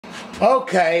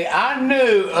Okay, I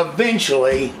knew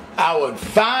eventually I would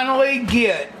finally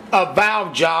get a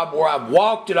valve job where I've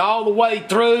walked it all the way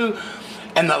through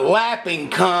and the lapping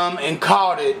come and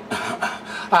caught it.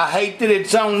 I hate that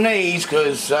it's on these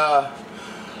because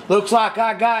looks like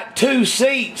I got 2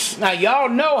 seats. Now y'all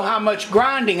know how much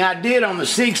grinding I did on the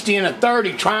 60 and the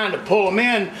 30 trying to pull them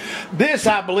in. This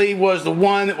I believe was the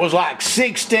one that was like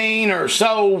 16 or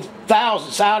so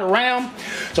thousandths out around.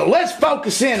 So let's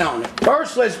focus in on it.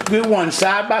 First let's do one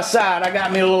side by side. I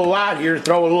got me a little light here to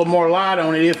throw a little more light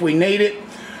on it if we need it.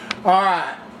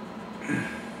 Alright.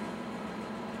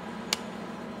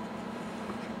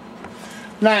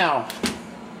 Now,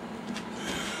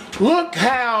 look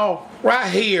how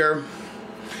right here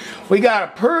we got a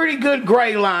pretty good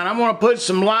gray line. I'm going to put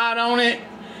some light on it.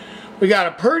 We got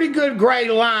a pretty good gray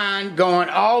line going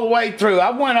all the way through. I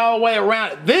went all the way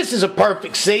around it. This is a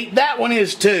perfect seat. That one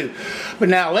is too. But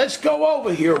now let's go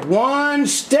over here one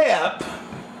step.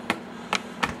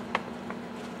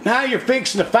 Now you're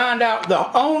fixing to find out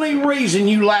the only reason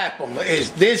you lap them is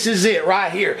this is it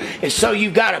right here. It's so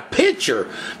you've got a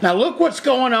picture. Now look what's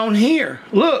going on here.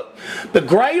 Look, the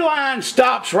gray line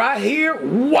stops right here.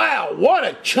 Wow, what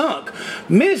a chunk.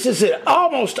 Misses it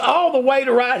almost all the way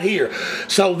to right here.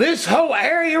 So this whole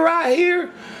area right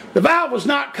here, the valve was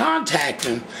not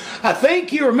contacting. I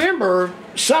think you remember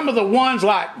some of the ones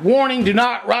like warning, do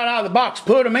not right out of the box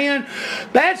put them in.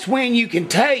 That's when you can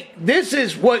take, this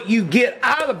is what you get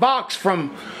out of the box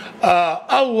from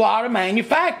a lot of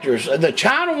manufacturers. The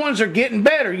China ones are getting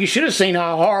better. You should have seen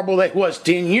how horrible they was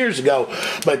 10 years ago.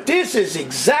 But this is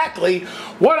exactly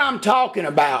what I'm talking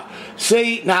about.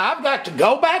 See, now I've got to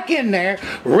go back in there,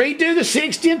 redo the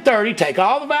 60 and 30, take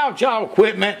all the valve job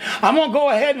equipment. I'm going to go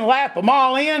ahead and lap them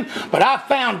all in, but I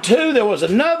found 2. There was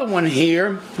another one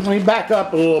here. Let me back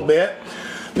up a little bit.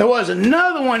 There was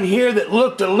another one here that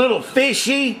looked a little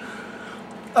fishy.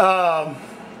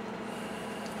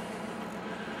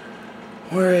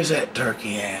 Where is that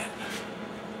turkey at?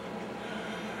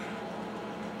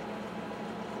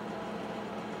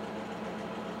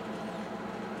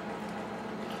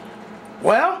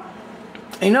 Well,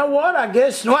 you know what? I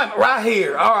guess right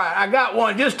here. All right, I got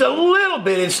one just a little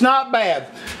bit. It's not bad.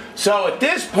 So at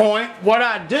this point, what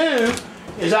I do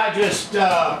is I just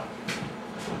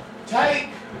take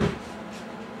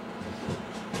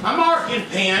my marking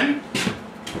pen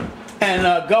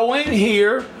and go in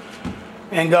here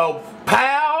and go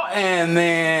pow and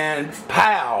then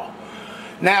pow.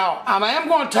 Now, I am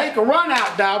going to take a run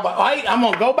out dial, but wait, I'm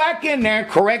going to go back in there and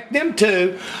correct them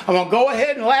too. I'm going to go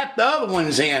ahead and lap the other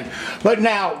ones in. But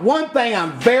now, one thing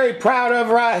I'm very proud of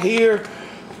right here,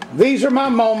 these are my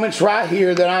moments right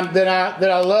here that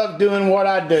I love doing what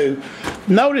I do.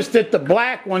 Notice that the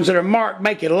black ones that are marked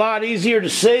make it a lot easier to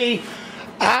see.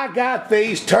 I got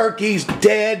these turkeys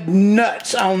dead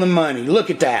nuts on the money. Look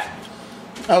at that.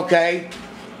 Okay.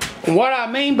 And what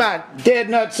I mean by dead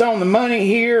nuts on the money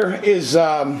here is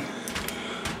the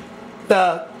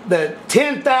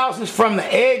 10 thousandths from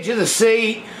the edge of the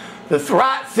seat, the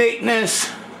right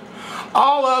thickness,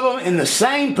 all of them in the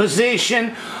same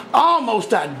position,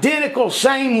 almost identical,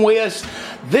 same width.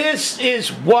 This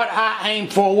is what I aim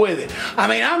for with it. I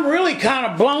mean, I'm really kind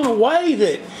of blown away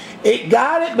that it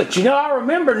got it, but you know, I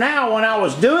remember now when I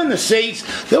was doing the seats,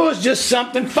 there was just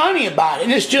something funny about it.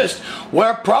 And it's just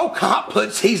where ProComp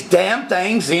puts these damn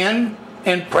things in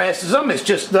and presses them. It's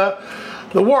just the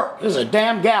work. There's a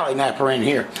damn galley napper in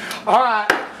here. All right.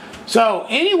 So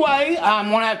anyway, I'm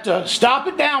going to have to stop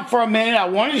it down for a minute. I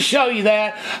wanted to show you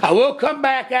that. I will come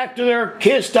back after they're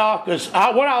kissed off because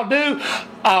what I'll do,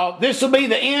 this will be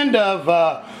the end of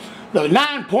the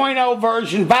 9.0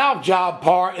 version valve job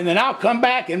part, and then I'll come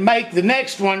back and make the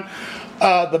next one,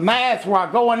 the math, where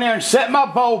I go in there and set my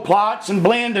bowl plots and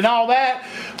blend and all that.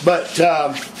 But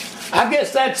I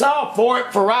guess that's all for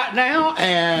it for right now,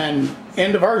 and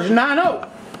into version 9.0.